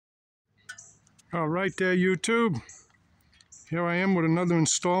All right there, YouTube. Here I am with another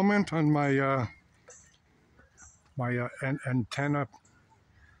installment on my antenna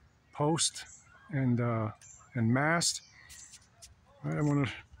post and mast. All right, I want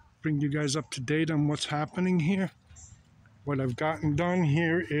to bring you guys up to date on what's happening here. What I've gotten done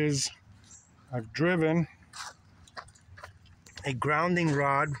here is I've driven a grounding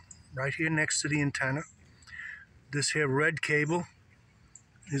rod right here next to the antenna. This here red cable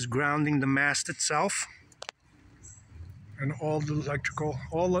is grounding the mast itself, and all the electrical,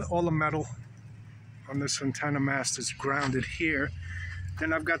 all the metal on this antenna mast is grounded here.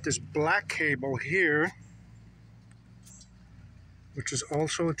 Then I've got this black cable here, which is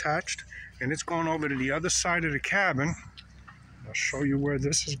also attached, and it's going over to the other side of the cabin. I'll show you where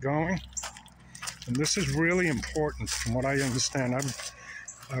this is going. And this is really important from what I understand.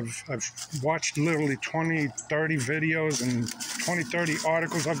 I've watched literally 20, 30 videos and 20, 30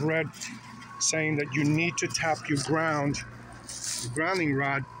 articles I've read saying that you need to tap your grounding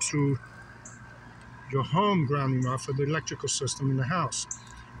rod to your home grounding rod for the electrical system in the house,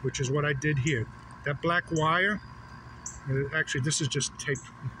 which is what I did here. That black wire, actually this is just taped,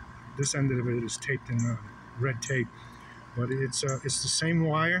 this end of it is taped in red tape, but it's the same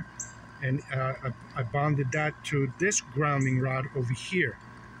wire, and I bonded that to this grounding rod over here.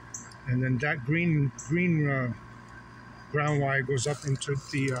 And then that green ground wire goes up into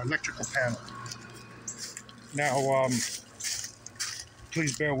the electrical panel. Now,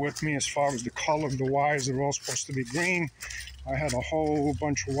 please bear with me as far as the color of the wires. They're all supposed to be green. I had a whole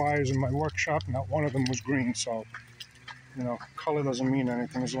bunch of wires in my workshop, not one of them was green. So, you know, color doesn't mean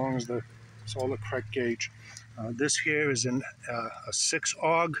anything as long as it's all the correct gauge. This here is a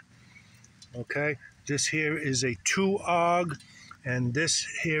 6-AUG. Okay, this here is a 2-AUG. And this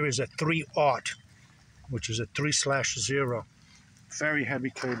here is a 3-AUG, which is a 3/0. Very heavy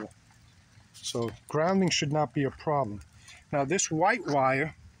cable. So grounding should not be a problem. Now this white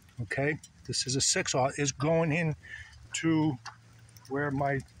wire, okay, this is a 6-AUG, is going in to where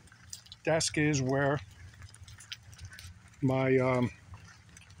my desk is, where my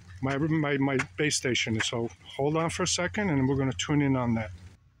my base station is. So hold on for a second, and we're going to tune in on that.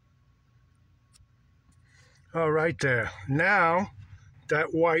 All right there. Now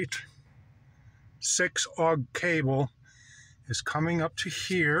that white 6-AUG cable is coming up to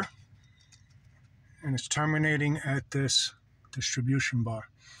here, and it's terminating at this distribution bar.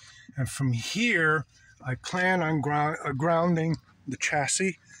 And from here, I plan on grounding the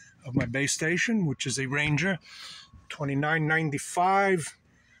chassis of my base station, which is a Ranger 2995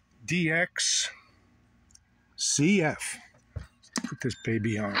 DX CF. Put this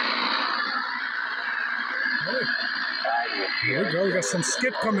baby on. Here we go, we got some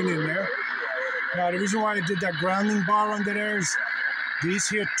skip coming in there. Now the reason why I did that grounding bar under there is these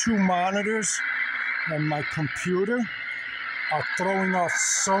here 2 monitors and my computer are throwing off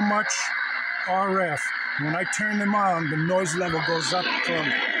so much RF. When I turn them on, the noise level goes up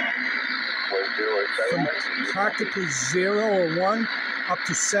from practically 0 or 1 up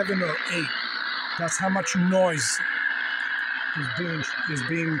to 7 or 8. That's how much noise is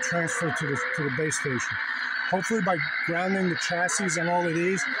being transferred to the base station. Hopefully by grounding the chassis and all of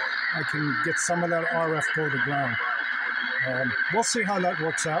these, I can get some of that RF go to ground. We'll see how that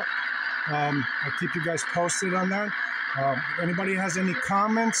works out. I'll keep you guys posted on that. Anybody has any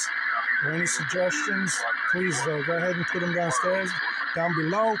comments or any suggestions, please go ahead and put them down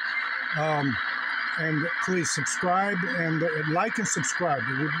below. And please subscribe and like and subscribe.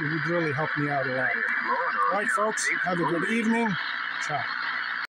 It would really help me out a lot. All right, folks, have a good evening. Ciao.